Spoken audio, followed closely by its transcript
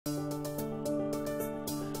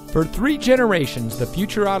For 3 generations, the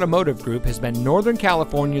Future Automotive Group has been Northern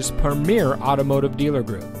California's premier automotive dealer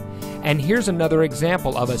group. And here's another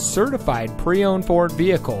example of a certified pre-owned Ford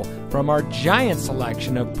vehicle from our giant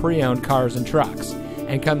selection of pre-owned cars and trucks,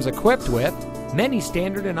 and comes equipped with many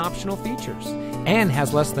standard and optional features, and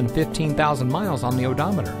has less than 15,000 miles on the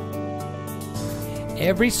odometer.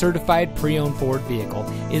 Every certified pre-owned Ford vehicle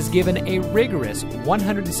is given a rigorous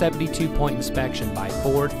 172-point inspection by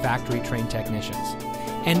Ford factory-trained technicians.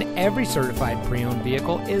 And every certified pre-owned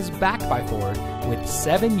vehicle is backed by Ford with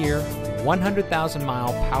 7-year,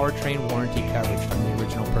 100,000-mile powertrain warranty coverage from the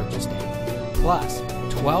original purchase date, plus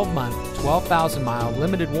 12-month, 12,000-mile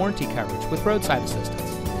limited warranty coverage with roadside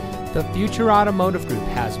assistance. The Future Automotive Group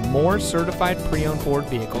has more certified pre-owned Ford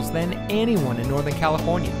vehicles than anyone in Northern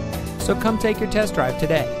California. So come take your test drive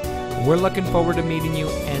today. We're looking forward to meeting you,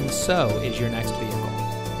 and so is your next vehicle.